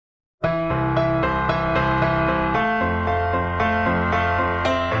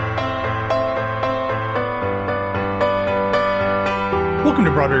Welcome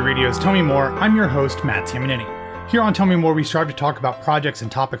to Broadway Radio's Tell Me More. I'm your host, Matt Tamanini. Here on Tell Me More, we strive to talk about projects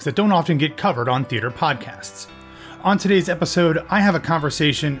and topics that don't often get covered on theater podcasts. On today's episode, I have a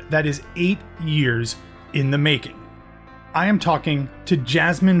conversation that is 8 years in the making. I am talking to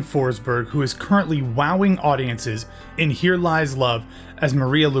Jasmine Forsberg, who is currently wowing audiences in Here Lies Love as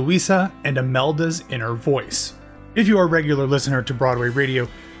Maria Luisa and Imelda's inner voice. If you are a regular listener to Broadway Radio,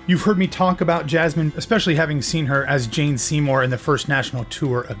 you've heard me talk about Jasmine, especially having seen her as Jane Seymour in the first national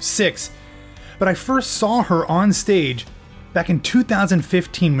tour of Six. But I first saw her on stage back in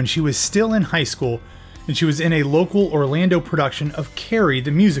 2015 when she was still in high school and she was in a local Orlando production of Carrie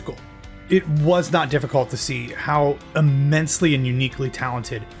the musical. It was not difficult to see how immensely and uniquely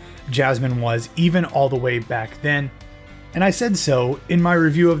talented Jasmine was, even all the way back then. And I said so in my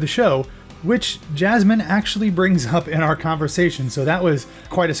review of the show, which Jasmine actually brings up in our conversation, so that was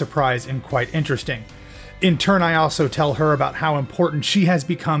quite a surprise and quite interesting. In turn, I also tell her about how important she has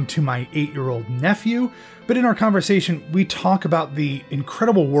become to my 8-year-old nephew, but in our conversation, we talk about the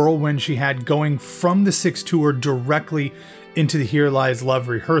incredible whirlwind she had going from the Six tour directly into the Here Lies Love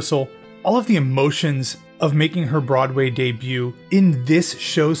rehearsal, all of the emotions of making her Broadway debut in this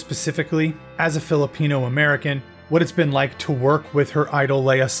show specifically as a Filipino American, what it's been like to work with her idol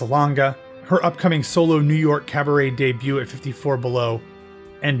Lea Salonga, her upcoming solo New York cabaret debut at 54 Below,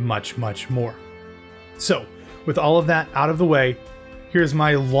 and much, much more. So, with all of that out of the way, here's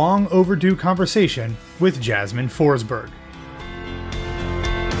my long overdue conversation with Jasmine Forsberg.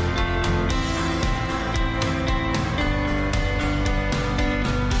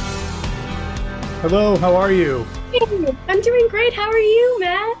 Hello, how are you? Hey, I'm doing great. How are you,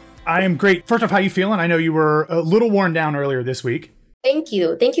 Matt? I am great. First off, how you feeling? I know you were a little worn down earlier this week. Thank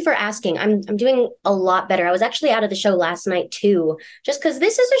you. Thank you for asking. I'm doing a lot better. I was actually out of the show last night too, just because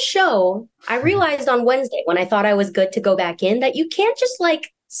this is a show. I realized on Wednesday when I thought I was good to go back in that you can't just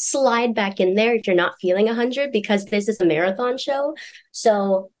slide back in there if you're not feeling 100 because this is a marathon show.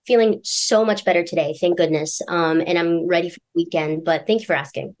 So feeling so much better today. Thank goodness. And I'm ready for the weekend, but thank you for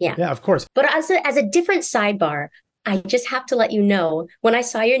asking. Yeah, of course. But as a different sidebar, I just have to let you know, when I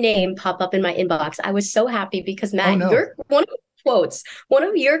saw your name pop up in my inbox, I was so happy because Matt, you're one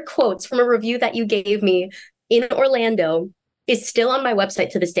of your quotes from a review that you gave me in Orlando is still on my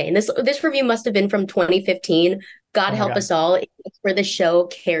website to this day. And this review must have been from 2015. God help us all. It's for the show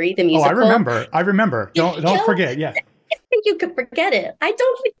Carrie the musical. Oh, I remember. Don't forget. Yeah. I think you could forget it. I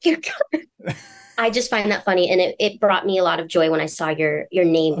don't think you could. I just find that funny, and it brought me a lot of joy when I saw your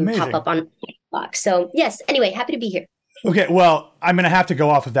name pop up on my box. So yes, anyway, happy to be here. Okay, well, I'm going to have to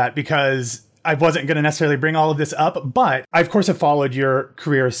go off of that because I wasn't going to necessarily bring all of this up, but I, of course, have followed your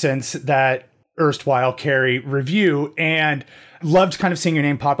career since that erstwhile Carrie review and loved kind of seeing your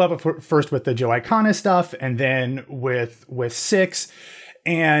name pop up first with the Joe Icona stuff and then with Six.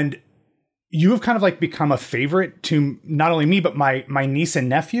 And you have kind of become a favorite to not only me, but my niece and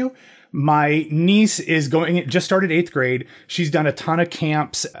nephew. My niece just started 8th grade. She's done a ton of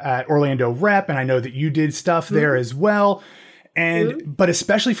camps at Orlando Rep, and I know that you did stuff there as well. But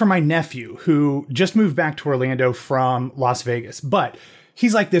especially for my nephew, who just moved back to Orlando from Las Vegas. But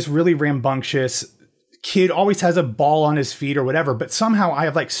he's this really rambunctious kid, always has a ball on his feet or whatever. But somehow I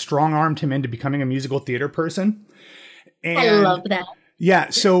have strong-armed him into becoming a musical theater person. And I love that.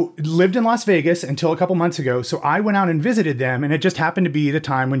 Yeah, so lived in Las Vegas until a couple months ago. So I went out and visited them, and it just happened to be the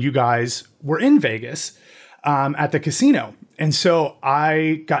time when you guys were in Vegas at the casino. And so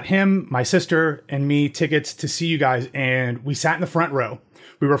I got him, my sister, and me tickets to see you guys, and we sat in the front row.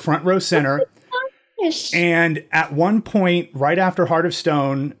 We were front row center. And at one point, right after Heart of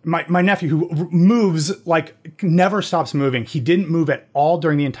Stone, my nephew, who moves, never stops moving. He didn't move at all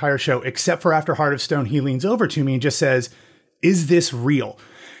during the entire show, except for after Heart of Stone. He leans over to me and just says, "Is this real?"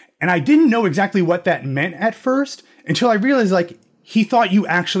 And I didn't know exactly what that meant at first until I realized, he thought you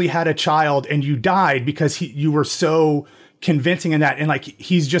actually had a child and you died because you were so convincing in that. And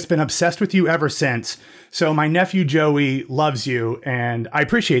he's just been obsessed with you ever since. So my nephew Joey loves you, and I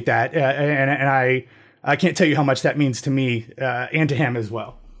appreciate that. And I can't tell you how much that means to me and to him as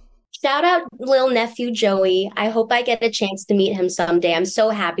well. Shout out little nephew Joey. I hope I get a chance to meet him someday. I'm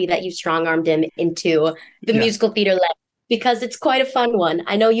so happy that you strong-armed him into the musical theater life because it's quite a fun one.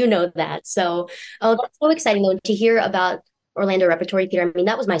 I know you know that. So that's so exciting though to hear about Orlando Repertory Theater. I mean,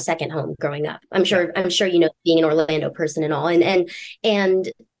 that was my second home growing up. I'm sure you know, being an Orlando person and all. And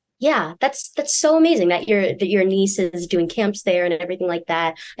yeah, that's so amazing that your niece is doing camps there and everything like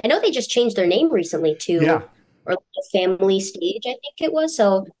that. I know they just changed their name recently to Orlando Family Stage, I think it was.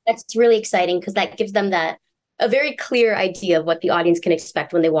 So that's really exciting because that gives them a very clear idea of what the audience can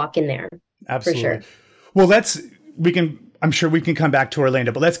expect when they walk in there. Absolutely. For sure. Well, we can I'm sure we can come back to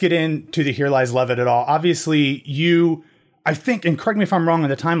Orlando, but let's get into the Here Lies Love It All. Obviously, I think, and correct me if I'm wrong on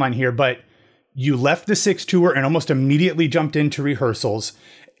the timeline here, but you left the Six tour and almost immediately jumped into rehearsals,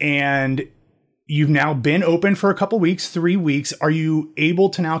 and you've now been open for a couple weeks, 3 weeks. Are you able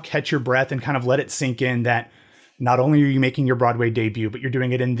to now catch your breath and kind of let it sink in that not only are you making your Broadway debut, but you're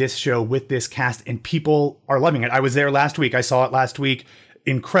doing it in this show with this cast and people are loving it? I was there last week. I saw it last week.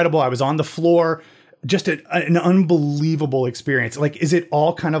 Incredible. I was on the floor. Just an unbelievable experience. Like, is it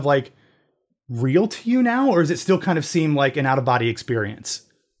all kind of like real to you now, or does it still kind of seem like an out-of-body experience?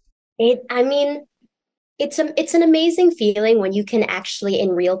 It's an amazing feeling when you can actually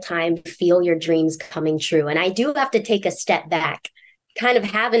in real time feel your dreams coming true. And I do have to take a step back, kind of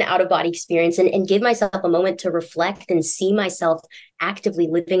have an out-of-body experience and give myself a moment to reflect and see myself actively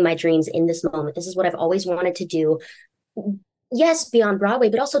living my dreams in this moment. This is what I've always wanted to do. Yes, beyond Broadway,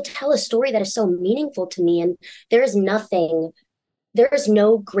 but also tell a story that is so meaningful to me. And there is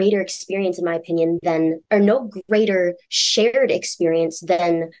no greater experience, in my opinion, or no greater shared experience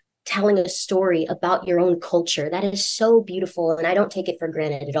than telling a story about your own culture. That is so beautiful, and I don't take it for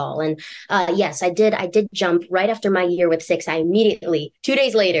granted at all. And yes, I did jump right after my year with Six. I immediately, 2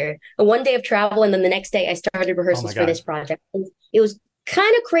 days later, one day of travel, and then the next day I started rehearsals for this project. And it was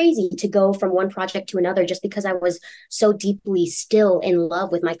kind of crazy to go from one project to another just because I was so deeply still in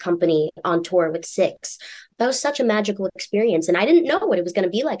love with my company on tour with Six. That was such a magical experience. And I didn't know what it was going to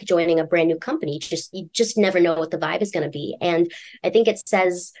be like joining a brand new company. You just never know what the vibe is going to be. And I think it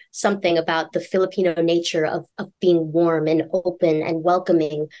says something about the Filipino nature of being warm and open and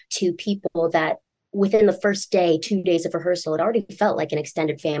welcoming to people that within the first day, 2 days of rehearsal, it already felt like an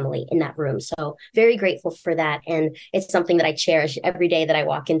extended family in that room. So very grateful for that. And it's something that I cherish every day that I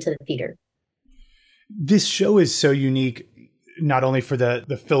walk into the theater. This show is so unique, not only for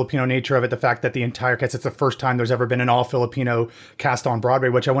the Filipino nature of it, the fact that the entire cast, it's the first time there's ever been an all Filipino cast on Broadway,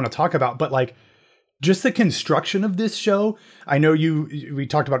 which I want to talk about, but like just the construction of this show. I know we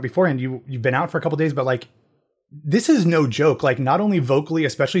talked about it beforehand, you've been out for a couple of days, but like, this is no joke. Like, not only vocally,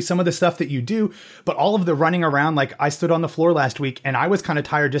 especially some of the stuff that you do, but all of the running around. Like, I stood on the floor last week and I was kind of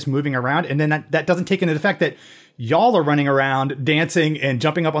tired just moving around. And then that doesn't take into the fact that y'all are running around, dancing and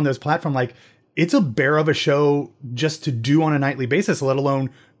jumping up on those platforms. Like, it's a bear of a show just to do on a nightly basis, let alone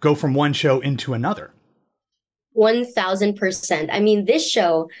go from one show into another. 1000%. I mean, this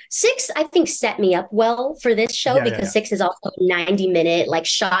show, Six, I think set me up well for this show because Six is also a 90-minute, like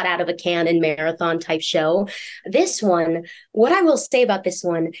shot out of a cannon marathon type show. This one, what I will say about this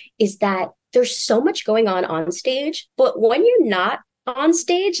one is that there's so much going on stage, but when you're not on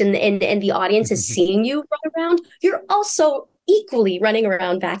stage and the audience is seeing you run around, you're also equally running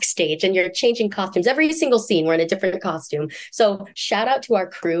around backstage and you're changing costumes. Every single scene, we're in a different costume. So shout out to our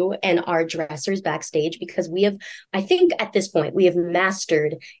crew and our dressers backstage because I think at this point, we have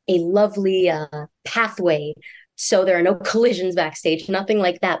mastered a lovely pathway. So there are no collisions backstage, nothing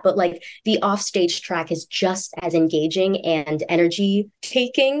like that. But like the offstage track is just as engaging and energy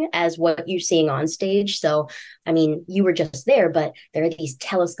taking as what you're seeing on stage. So, I mean, you were just there, but there are these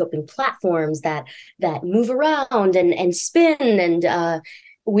telescoping platforms that move around and spin. And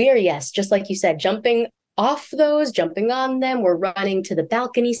we're, yes, just like you said, jumping off those, jumping on them. We're running to the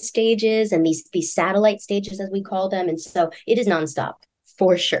balcony stages and these satellite stages, as we call them. And so it is nonstop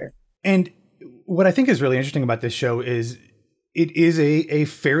for sure. And what I think is really interesting about this show is it is a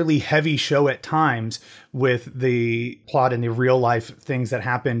fairly heavy show at times with the plot and the real life things that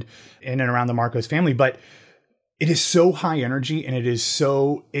happened in and around the Marcos family. But it is so high energy and it is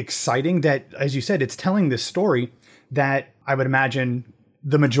so exciting that, as you said, it's telling this story that I would imagine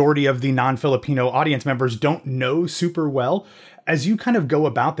the majority of the non-Filipino audience members don't know super well. As you kind of go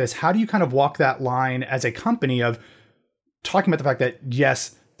about this, how do you kind of walk that line as a company of talking about the fact that,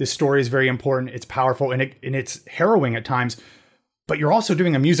 yes, this story is very important, it's powerful, and it's harrowing at times, but you're also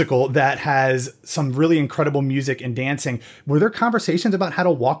doing a musical that has some really incredible music and dancing. Were there conversations about how to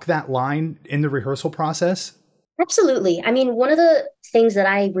walk that line in the rehearsal process? Absolutely. I mean, one of the things that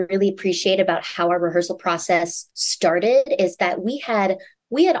I really appreciate about how our rehearsal process started is that we had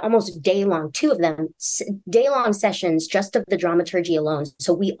almost day-long, two of them, day-long sessions just of the dramaturgy alone.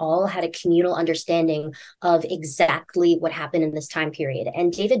 So we all had a communal understanding of exactly what happened in this time period.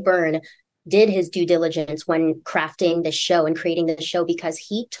 And David Byrne did his due diligence when crafting the show and creating the show because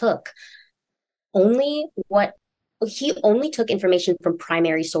he only took information from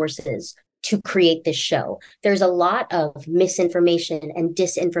primary sources to create this show. There's a lot of misinformation and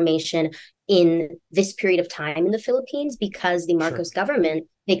disinformation in this period of time in the Philippines because the Marcos government,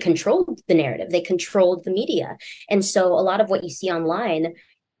 they controlled the narrative, they controlled the media. And so a lot of what you see online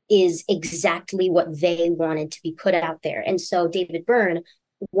is exactly what they wanted to be put out there. And so David Byrne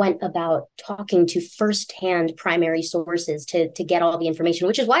went about talking to firsthand primary sources to get all the information,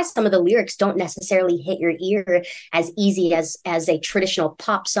 which is why some of the lyrics don't necessarily hit your ear as easy as a traditional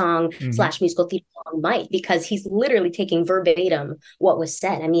pop song slash musical theater song might, because he's literally taking verbatim what was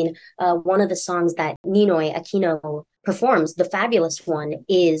said. I mean, one of the songs that Ninoy Aquino performs, the fabulous one,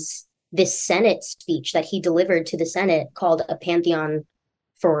 is this Senate speech that he delivered to the Senate called A Pantheon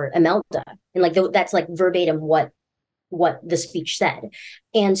for Imelda. And like that's like verbatim what the speech said.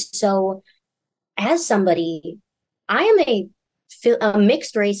 And so as somebody, I am a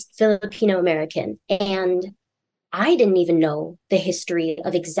mixed race Filipino American, and I didn't even know the history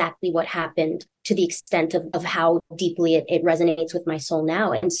of exactly what happened to the extent of how deeply it resonates with my soul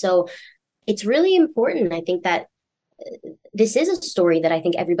now. And so it's really important, I think, that this is a story that I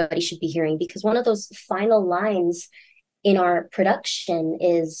think everybody should be hearing, because one of those final lines in our production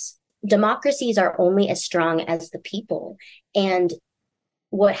is, democracies are only as strong as the people. And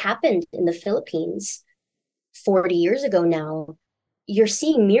what happened in the Philippines 40 years ago now, you're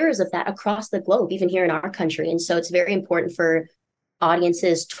seeing mirrors of that across the globe, even here in our country. And so it's very important for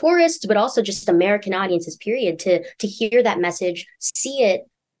audiences, tourists, but also just American audiences, period, to hear that message, see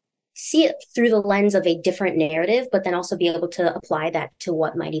it through the lens of a different narrative, but then also be able to apply that to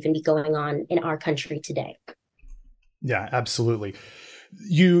what might even be going on in our country today. Yeah, absolutely.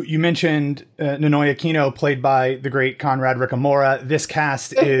 You mentioned Ninoy Aquino, played by the great Conrad Ricamora. This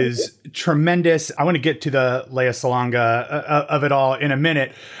cast is tremendous. I want to get to the Lea Salonga of it all in a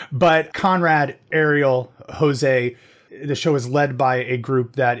minute, but Conrad, Ariel, Jose, the show is led by a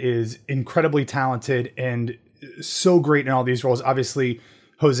group that is incredibly talented and so great in all these roles. Obviously,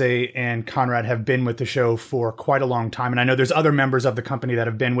 Jose and Conrad have been with the show for quite a long time, and I know there's other members of the company that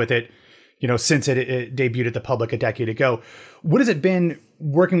have been with it, since it debuted at the public a decade ago. What has it been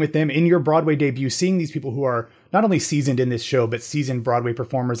working with them in your Broadway debut, seeing these people who are not only seasoned in this show, but seasoned Broadway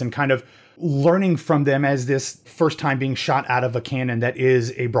performers, and kind of learning from them as this first time being shot out of a canon that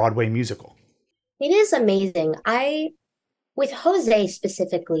is a Broadway musical? It is amazing. With Jose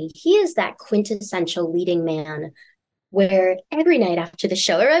specifically, he is that quintessential leading man where every night after the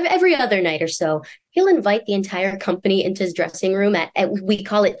show, or every other night or so, he'll invite the entire company into his dressing room at we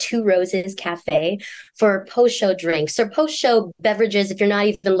call it Two Roses Cafe, for post-show drinks or post-show beverages if you're not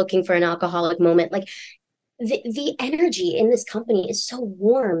even looking for an alcoholic moment. Like the energy in this company is so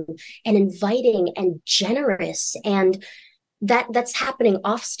warm and inviting and generous, and that's happening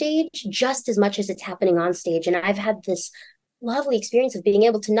off stage just as much as it's happening on stage. And I've had this lovely experience of being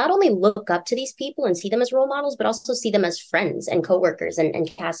able to not only look up to these people and see them as role models, but also see them as friends and coworkers and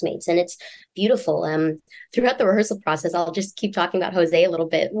castmates. And it's beautiful. Throughout the rehearsal process, I'll just keep talking about Jose a little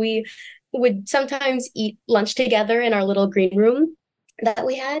bit. We would sometimes eat lunch together in our little green room that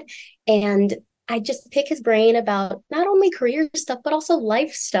we had. And I just pick his brain about not only career stuff, but also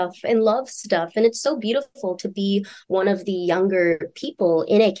life stuff and love stuff. And it's so beautiful to be one of the younger people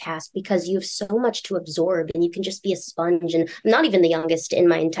in a cast, because you have so much to absorb and you can just be a sponge. And I'm not even the youngest in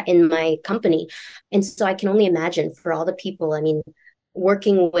my company. And so I can only imagine for all the people, I mean,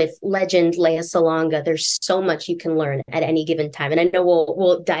 working with legend Lea Salonga, there's so much you can learn at any given time. And I know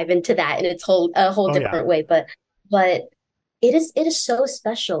we'll dive into that in a whole different way, but it is so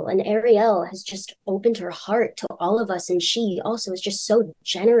special. And Ariel has just opened her heart to all of us. And she also is just so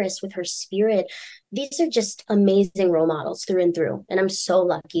generous with her spirit. These are just amazing role models through and through. And I'm so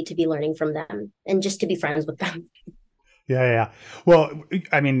lucky to be learning from them and just to be friends with them. Yeah. Well,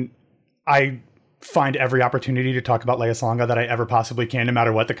 I mean, I find every opportunity to talk about Lea Salonga that I ever possibly can, no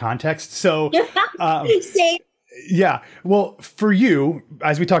matter what the context. So Same. Yeah. Well, for you,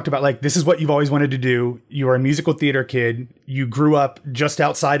 as we talked about, like, this is what you've always wanted to do. You are a musical theater kid. You grew up just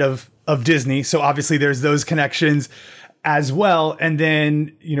outside of Disney. So obviously there's those connections as well. And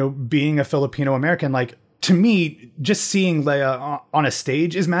then, being a Filipino American, like, to me, just seeing Lea on a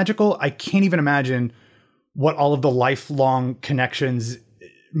stage is magical. I can't even imagine what all of the lifelong connections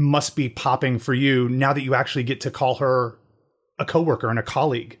must be popping for you now that you actually get to call her a coworker and a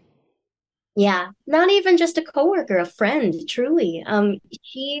colleague. Yeah, not even just a coworker, a friend, truly. I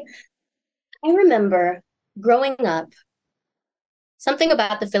remember growing up, something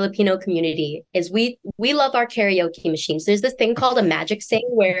about the Filipino community is we love our karaoke machines. There's this thing called a magic sing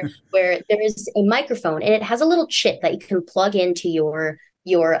where there is a microphone and it has a little chip that you can plug into your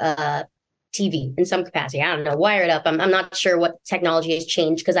TV in some capacity. I don't know, wire it up. I'm not sure what technology has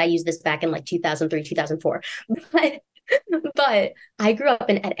changed because I used this back in like 2003, 2004. But I grew up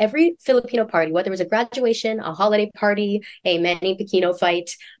at every Filipino party, whether it was a graduation, a holiday party, a Manny Pacino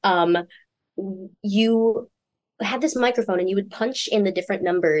fight, had this microphone and you would punch in the different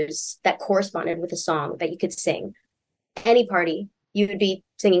numbers that corresponded with a song that you could sing. Any party, you would be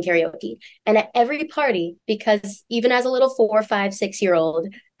singing karaoke. And at every party, because even as a little 4, 5, 6 year old,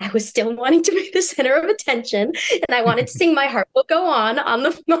 I was still wanting to be the center of attention, and I wanted to sing "My Heart Will Go On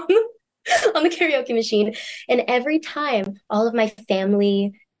the on the karaoke machine. And every time, all of my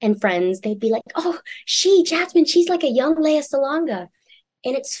family and friends, they'd be like, "Oh, Jasmine, she's like a young Lea Salonga."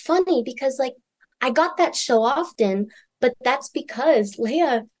 And it's funny because like I got that so often, but that's because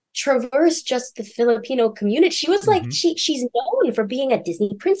Leia traversed just the Filipino community. She was like Mm-hmm. she's known for being a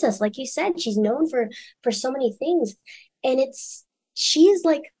Disney princess, like you said. She's known for so many things. And she's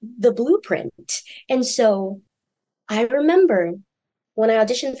like the blueprint. And so I remember when I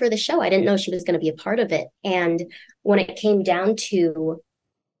auditioned for the show, I didn't know she was going to be a part of it. And when it came down to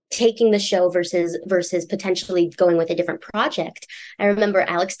taking the show versus potentially going with a different project, I remember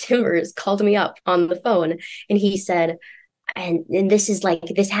Alex Timbers called me up on the phone and he said, and this is like,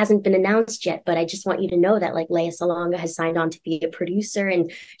 this hasn't been announced yet, but I just want you to know that like Lea Salonga has signed on to be a producer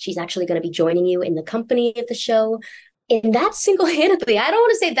and she's actually going to be joining you in the company of the show. And that single-handedly, I don't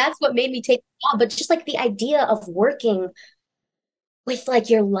want to say that's what made me take the job, but just like the idea of working with like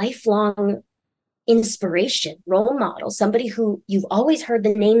your lifelong inspiration, role model, somebody who you've always heard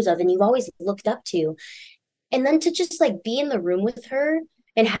the names of and you've always looked up to. And then to just like be in the room with her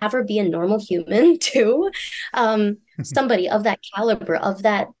and have her be a normal human too. Somebody of that caliber, of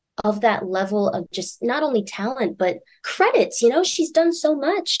that level of just not only talent, but credits, she's done so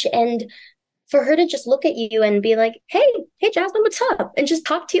much. And for her to just look at you and be like, hey, Jasmine, what's up? And just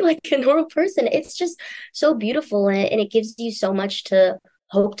talk to you like a normal person. It's just so beautiful. And it gives you so much to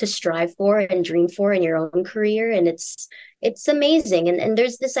hope to strive for and dream for in your own career. And it's amazing. And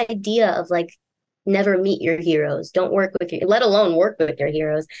there's this idea of like, never meet your heroes. Don't work with your, let alone work with your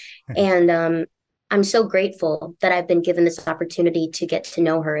heroes. And I'm so grateful that I've been given this opportunity to get to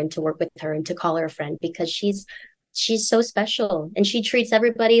know her and to work with her and to call her a friend, because she's so special and she treats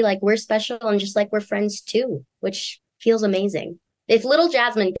everybody like we're special and just like we're friends too, which feels amazing. If little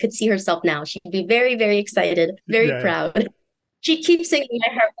Jasmine could see herself now, she'd be very, very excited, very Yeah. proud. She keeps singing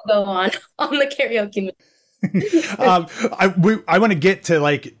 "My Heart Will Go on the karaoke. I want to get to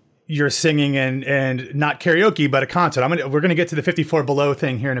like your singing and not karaoke, but a concert. We're gonna get to the 54 Below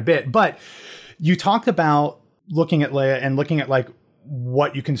thing here in a bit, but you talked about looking at Lea and looking at like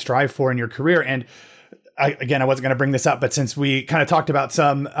what you can strive for in your career. And I wasn't going to bring this up, but since we kind of talked about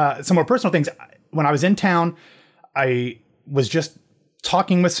some more personal things, when I was in town, I was just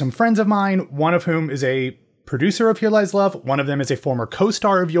talking with some friends of mine, one of whom is a producer of Here Lies Love. One of them is a former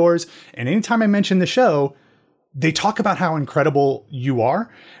co-star of yours. And anytime I mention the show, they talk about how incredible you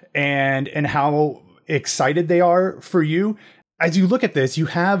are and how excited they are for you. As you look at this, you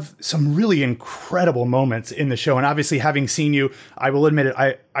have some really incredible moments in the show. And obviously, having seen you, I will admit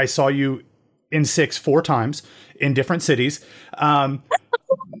it, I saw you in 4 times in different cities,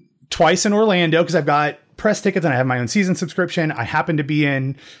 twice in Orlando, because I've got press tickets and I have my own season subscription. I happened to be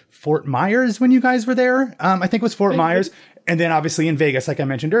in Fort Myers when you guys were there. I think it was Fort Myers. And then obviously in Vegas, like I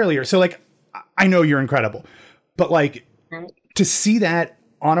mentioned earlier. So like, I know you're incredible, but like to see that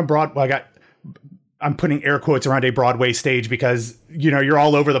on a I'm putting air quotes around a Broadway stage because, you're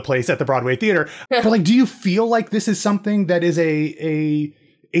all over the place at the Broadway theater. But like, do you feel like this is something that is a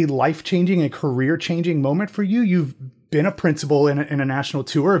life-changing, a career-changing moment for you? You've been a principal in a national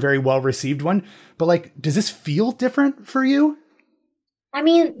tour, a very well-received one. But like, does this feel different for you? I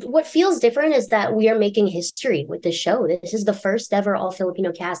mean, what feels different is that we are making history with this show. This is the first ever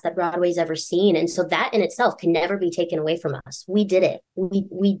all-Filipino cast that Broadway's ever seen. And so that in itself can never be taken away from us. We did it.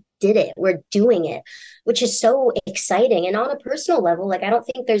 We did it. We're doing it, which is so exciting. And on a personal level, like, I don't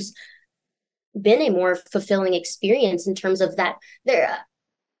think there's been a more fulfilling experience in terms of that.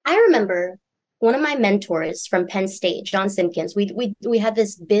 I remember one of my mentors from Penn State, John Simpkins, we had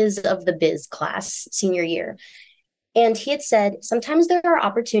this Biz of the Biz class senior year. And he had said, sometimes there are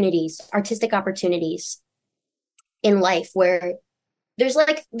opportunities, artistic opportunities in life where there's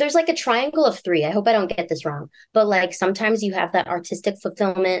like a triangle of 3. I hope I don't get this wrong. But like sometimes you have that artistic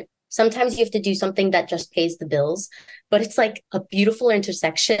fulfillment. Sometimes you have to do something that just pays the bills. But it's like a beautiful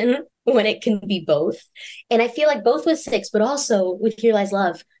intersection when it can be both. And I feel like both with 6, but also with Here Lies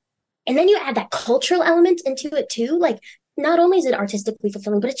Love. And then you add that cultural element into it too. Like, not only is it artistically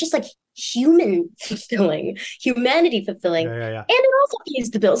fulfilling, but it's just like human fulfilling, humanity fulfilling. Yeah. And it also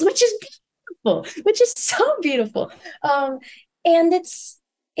pays the bills, which is beautiful, which is so beautiful. And it's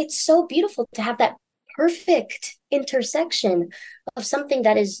so beautiful to have that perfect intersection of something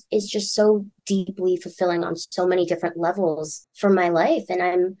that is just so deeply fulfilling on so many different levels for my life.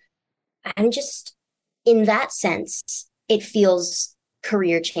 And I'm just in that sense, it feels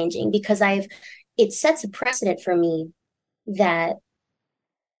career changing because it sets a precedent for me that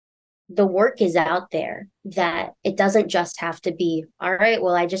the work is out there, that it doesn't just have to be, all right,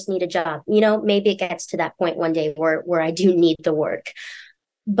 well, I just need a job. Maybe it gets to that point one day where I do need the work.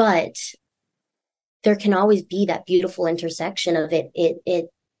 But there can always be that beautiful intersection of it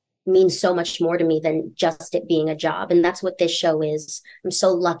means so much more to me than just it being a job. And that's what this show is. I'm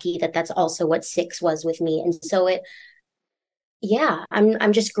so lucky that that's also what Six was with me. And so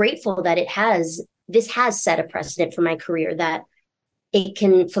I'm just grateful that this has set a precedent for my career, that it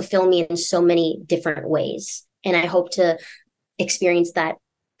can fulfill me in so many different ways. And I hope to experience that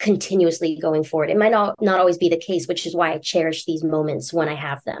continuously going forward. It might not always be the case, which is why I cherish these moments when I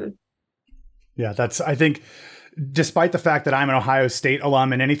have them. Yeah, I think, despite the fact that I'm an Ohio State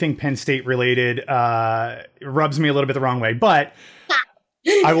alum and anything Penn State related rubs me a little bit the wrong way. But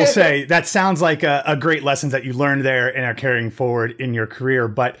I will say that sounds like a great lessons that you learned there and are carrying forward in your career.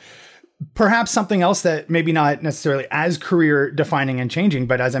 But perhaps something else that maybe not necessarily as career defining and changing,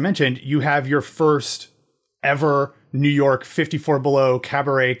 but as I mentioned, you have your first ever New York 54 Below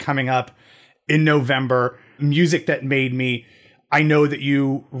cabaret coming up in November. Music That Made Me. I know that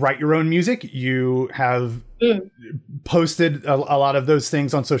you write your own music. You have posted a lot of those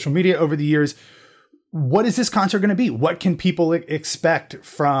things on social media over the years. What is this concert going to be? What can people expect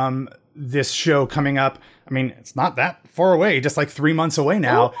from this show coming up? I mean, it's not that far away, just like 3 months away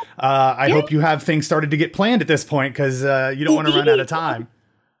now. I hope you have things started to get planned at this point, because you don't want to run out of time.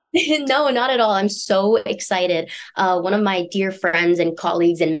 No, not at all. I'm so excited. One of my dear friends and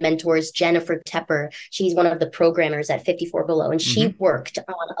colleagues and mentors, Jennifer Tepper, she's one of the programmers at 54 Below, and she worked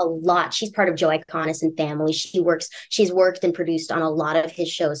on a lot. She's part of Joe Iconis and family. She's worked and produced on a lot of his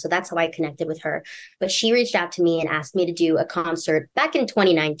shows. So that's how I connected with her. But she reached out to me and asked me to do a concert back in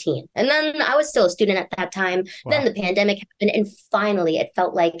 2019. And then I was still a student at that time. Wow. Then the pandemic happened. And finally, it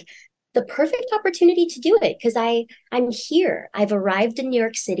felt like the perfect opportunity to do it, because I'm here. I've arrived in New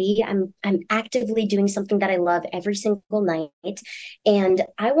York City. I'm actively doing something that I love every single night, and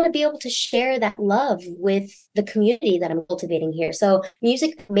I want to be able to share that love with the community that I'm cultivating here. So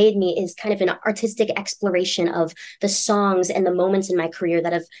Music Made Me is kind of an artistic exploration of the songs and the moments in my career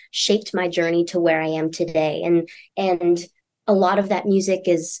that have shaped my journey to where I am today. And a lot of that music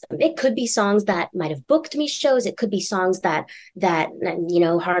it could be songs that might have booked me shows. It could be songs that,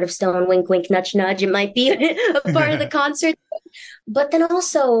 Heart of Stone, wink, wink, nudge, nudge. It might be a part of the concert, but then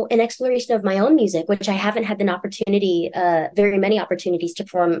also an exploration of my own music, which I haven't had an opportunity, very many opportunities to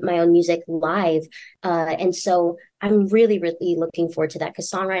perform my own music live. And so I'm really, really looking forward to that,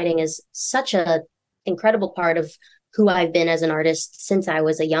 because songwriting is such a incredible part of who I've been as an artist since I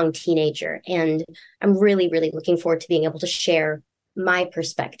was a young teenager. And I'm really, really looking forward to being able to share my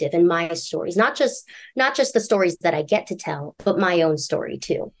perspective and my stories, not just the stories that I get to tell, but my own story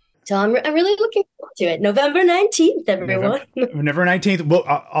too. So I'm really looking forward to it. November 19th, everyone. November 19th. Well,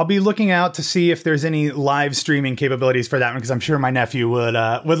 I'll be looking out to see if there's any live streaming capabilities for that one, because I'm sure my nephew would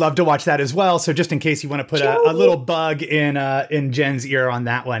love to watch that as well. So just in case you want to put a little bug in Jen's ear on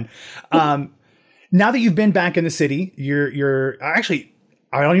that one. Now that you've been back in the city, you're actually,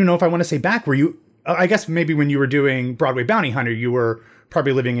 I don't even know if I want to say back. Were you, I guess maybe when you were doing Broadway Bounty Hunter, you were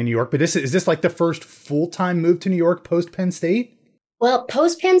probably living in New York, but is this like the first full-time move to New York post Penn State? Well,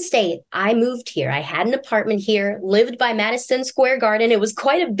 post Penn State, I moved here. I had an apartment here, lived by Madison Square Garden. It was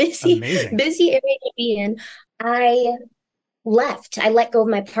quite a busy area to be in. I let go of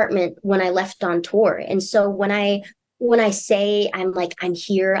my apartment when I left on tour. And so when I say I'm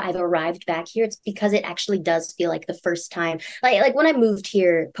here, I've arrived back here, it's because it actually does feel like the first time. Like when I moved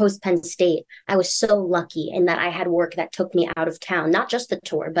here post Penn State, I was so lucky in that I had work that took me out of town, not just the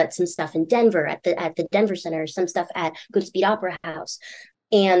tour, but some stuff in Denver at the Denver Center, some stuff at Goodspeed Opera House.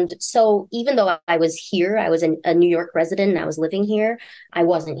 And so even though I was here, I was a New York resident and I was living here, I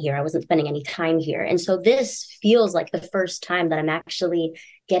wasn't here. I wasn't spending any time here. And so this feels like the first time that I'm actually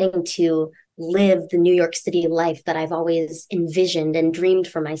getting to live the New York City life that I've always envisioned and dreamed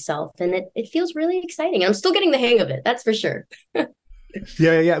for myself. And it feels really exciting. I'm still getting the hang of it. That's for sure.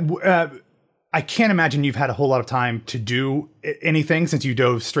 Yeah. I can't imagine you've had a whole lot of time to do anything since you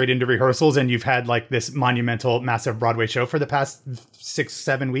dove straight into rehearsals and you've had like this monumental, massive Broadway show for the past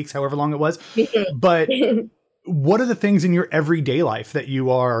 6-7 weeks, however long it was. But what are the things in your everyday life that you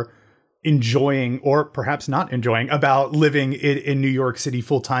are enjoying or perhaps not enjoying about living in New York City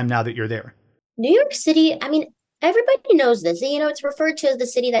full time now that you're there? New York City, I mean, Everybody knows this. It's referred to as the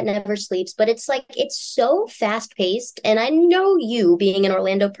city that never sleeps, but it's like it's so fast paced. And I know you, being an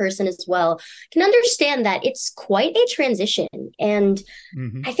Orlando person as well, can understand that it's quite a transition. And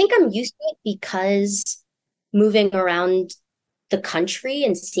Hmm. I think I'm used to it because moving around the country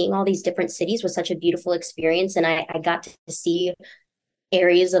and seeing all these different cities was such a beautiful experience. And I got to see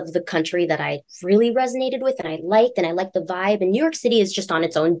areas of the country that I really resonated with and I liked the vibe. And New York City is just on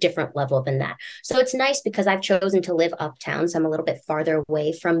its own different level than that. So it's nice because I've chosen to live uptown. So I'm a little bit farther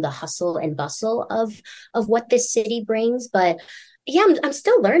away from the hustle and bustle of what this city brings. But yeah, I'm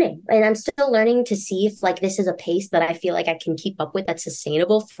still learning and I'm still learning to see if like this is a pace that I feel like I can keep up with that's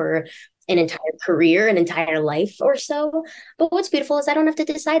sustainable for an entire career, an entire life or so. But what's beautiful is I don't have to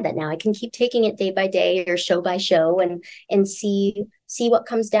decide that now. I can keep taking it day by day or show by show and see what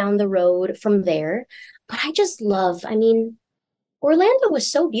comes down the road from there. But I just love, I mean, Orlando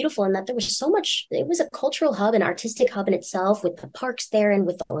was so beautiful in that there was so much, it was a cultural hub, an artistic hub in itself with the parks there and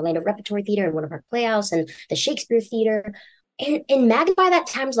with the Orlando Repertory Theater and Winter Park Playhouse and the Shakespeare Theater. And magnify that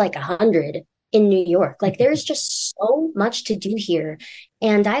times like 100 in New York. Like there's just so much to do here.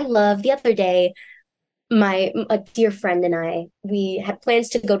 And I love the other day, my a dear friend and I, we had plans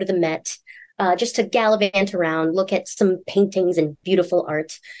to go to the Met, just to gallivant around, look at some paintings and beautiful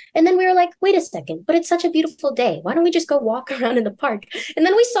art. And then we were like, wait a second, but it's such a beautiful day. Why don't we just go walk around in the park? And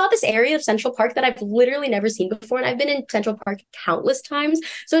then we saw this area of Central Park that I've literally never seen before. And I've been in Central Park countless times.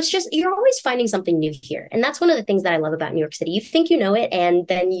 So it's just, you're always finding something new here. And that's one of the things that I love about New York City. You think you know it, and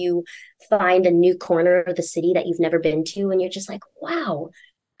then you find a new corner of the city that you've never been to. And you're just like, wow,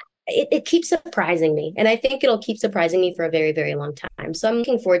 it keeps surprising me. And I think it'll keep surprising me for a very, very long time. So I'm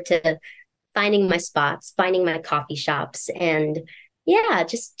looking forward to finding my spots, finding my coffee shops, and yeah,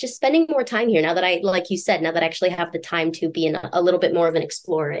 just spending more time here now that I, like you said, now that I actually have the time to be a little bit more of an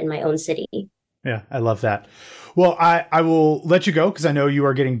explorer in my own city. Yeah, I love that. Well, I will let you go because I know you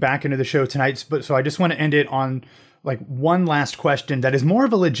are getting back into the show tonight. But so I just want to end it on like one last question that is more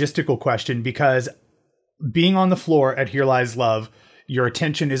of a logistical question, because being on the floor at Here Lies Love, your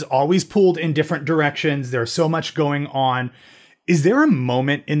attention is always pulled in different directions. There's so much going on. Is there a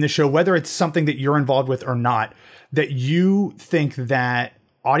moment in the show, whether it's something that you're involved with or not, that you think that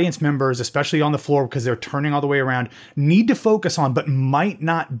audience members, especially on the floor because they're turning all the way around, need to focus on, but might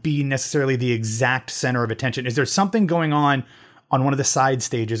not be necessarily the exact center of attention? Is there something going on one of the side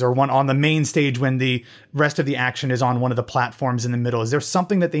stages or one on the main stage when the rest of the action is on one of the platforms in the middle? Is there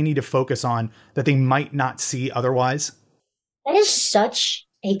something that they need to focus on that they might not see otherwise? That is such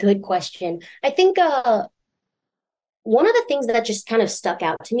a good question. I think one of the things that just kind of stuck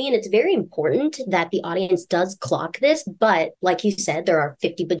out to me, and it's very important that the audience does clock this, but like you said, there are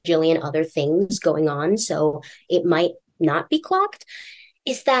 50 bajillion other things going on, so it might not be clocked,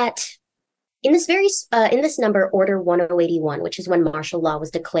 is that in this number, Order 1081, which is when martial law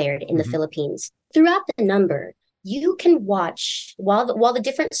was declared in the Philippines, throughout the number, you can watch while the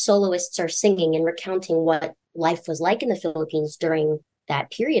different soloists are singing and recounting what life was like in the Philippines during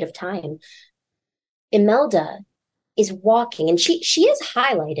that period of time. Imelda is walking, and she is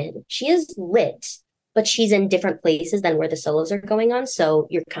highlighted, she is lit, but she's in different places than where the solos are going on. So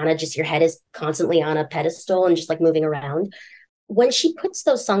you're kind of just, your head is constantly on a pedestal and just like moving around. When she puts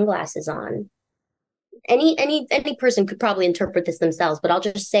those sunglasses on, any person could probably interpret this themselves, but I'll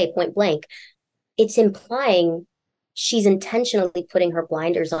just say point blank, it's implying she's intentionally putting her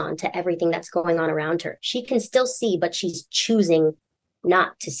blinders on to everything that's going on around her. She can still see, but she's choosing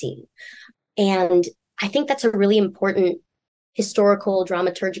not to see. And I think that's a really important historical,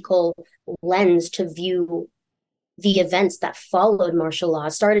 dramaturgical lens to view the events that followed martial law,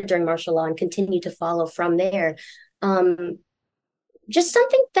 started during martial law and continue to follow from there. Just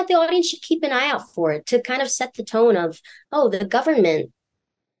something that the audience should keep an eye out for, to kind of set the tone of, oh, the government,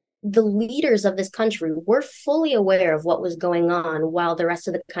 the leaders of this country were fully aware of what was going on, while the rest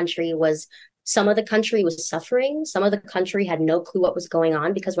of the country was, some of the country was suffering. Some of the country had no clue what was going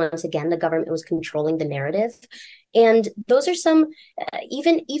on because, once again, the government was controlling the narrative. And those are some,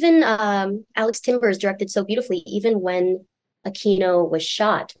 even Alex Timbers directed so beautifully, even when Aquino was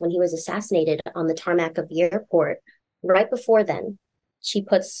shot, when he was assassinated on the tarmac of the airport, right before then, she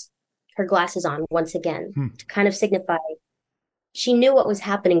puts her glasses on once again to kind of signify she knew what was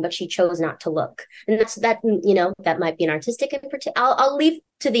happening, but she chose not to look. And that might be an artistic interpretation. I'll leave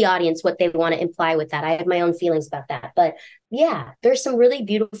to the audience what they want to imply with that. I have my own feelings about that. But yeah, there's some really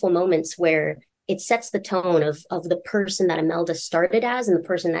beautiful moments where it sets the tone of the person that Imelda started as and the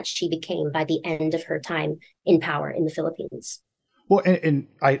person that she became by the end of her time in power in the Philippines. Well, and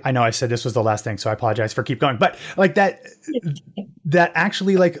I know I said this was the last thing, so I apologize for keep going, but like that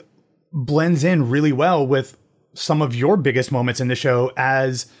actually like blends in really well with some of your biggest moments in the show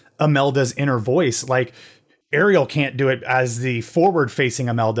as Imelda's inner voice. Like, Ariel can't do it as the forward-facing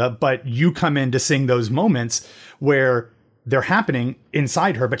Imelda, but you come in to sing those moments where they're happening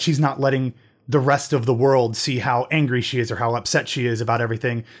inside her, but she's not letting the rest of the world see how angry she is or how upset she is about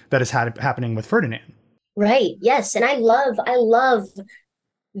everything that is happening with Ferdinand. Right. Yes. And I love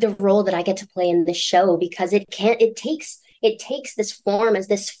the role that I get to play in this show, because it takes this form as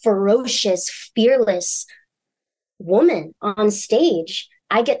this ferocious, fearless woman on stage.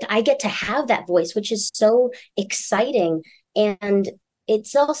 I get to have that voice, which is so exciting. And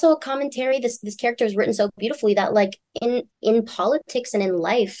it's also a commentary. This character is written so beautifully that, like, in politics and in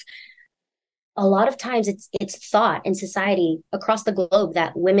life, a lot of times it's thought in society across the globe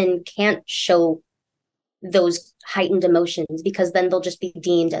that women can't show those heightened emotions, because then they'll just be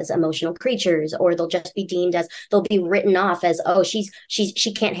deemed as emotional creatures, or they'll be written off as, oh, she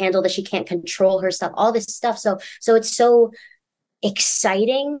can't handle this, she can't control herself, all this stuff. So it's so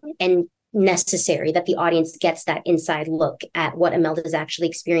exciting and necessary that the audience gets that inside look at what Imelda is actually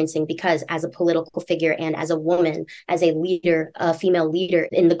experiencing, because as a political figure and as a woman, as a leader, a female leader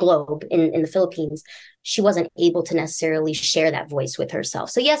in the globe, in the Philippines, she wasn't able to necessarily share that voice with herself.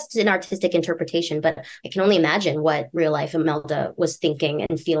 So yes, it's an artistic interpretation, but I can only imagine what real life Imelda was thinking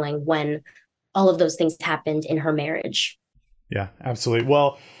and feeling when all of those things happened in her marriage. Yeah, absolutely.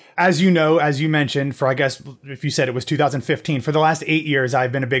 Well, as you know, as you mentioned, for, I guess, if you said it was 2015, for the last 8 years,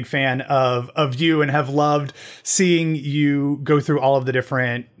 I've been a big fan of you and have loved seeing you go through all of the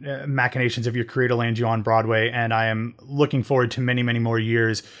different machinations of your career to land you on Broadway. And I am looking forward to many, many more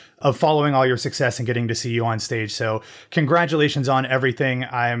years of following all your success and getting to see you on stage. So congratulations on everything.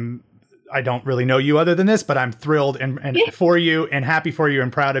 I don't really know you other than this, but I'm thrilled and for you and happy for you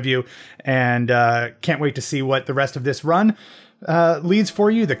and proud of you, and can't wait to see what the rest of this run leads for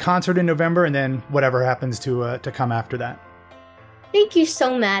you, the concert in November, and then whatever happens to come after that. Thank you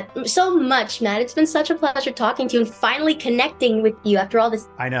so much, Matt. It's been such a pleasure talking to you and finally connecting with you after all this.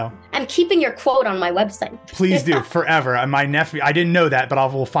 I know. I'm keeping your quote on my website. Please do, forever. My nephew, I didn't know that, but I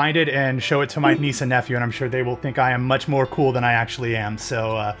will find it and show it to my niece and nephew, and I'm sure they will think I am much more cool than I actually am.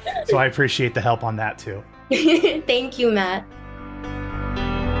 So I appreciate the help on that too. Thank you, Matt.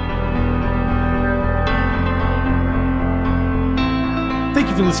 Thank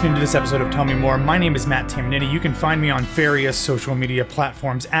you for listening to this episode of Tell Me More. My name is Matt Tamanini. You can find me on various social media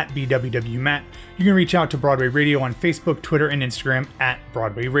platforms at BWWMatt. You can reach out to Broadway Radio on Facebook, Twitter, and Instagram at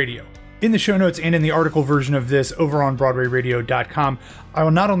Broadway Radio. In the show notes and in the article version of this over on BroadwayRadio.com, I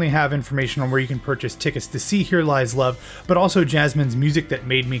will not only have information on where you can purchase tickets to see Here Lies Love, but also Jasmine's Music That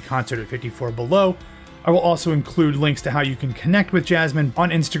Made Me concert at 54 Below. I will also include links to how you can connect with Jasmine on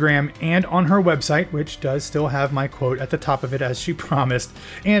Instagram and on her website, which does still have my quote at the top of it as she promised.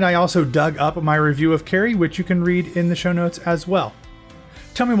 And I also dug up my review of Carrie, which you can read in the show notes as well.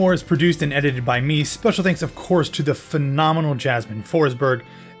 Tell Me More is produced and edited by me. Special thanks, of course, to the phenomenal Jasmine Forsberg,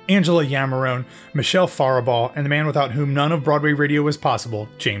 Angela Yamarone, Michelle Faribault, and the man without whom none of Broadway Radio was possible,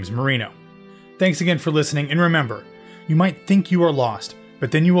 James Marino. Thanks again for listening, and remember, you might think you are lost, but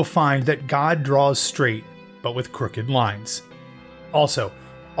then you will find that God draws straight, but with crooked lines. Also,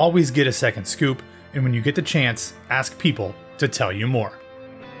 always get a second scoop, and when you get the chance, ask people to tell you more.